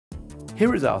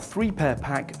Here is our 3-pair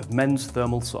pack of men's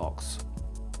thermal socks.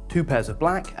 2 pairs of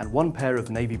black and 1 pair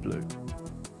of navy blue.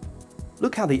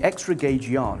 Look how the extra gauge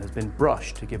yarn has been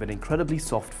brushed to give an incredibly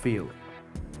soft feel.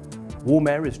 Warm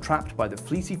air is trapped by the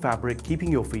fleecy fabric,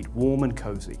 keeping your feet warm and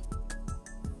cozy.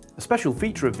 A special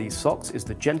feature of these socks is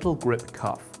the gentle grip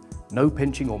cuff. No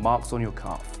pinching or marks on your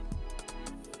calf.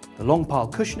 The long pile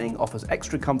cushioning offers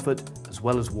extra comfort as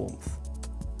well as warmth.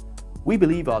 We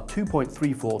believe our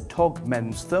 2.34 TOG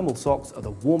men's thermal socks are the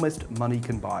warmest money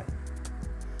can buy.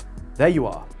 There you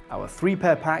are, our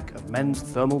 3-pair pack of men's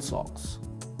thermal socks.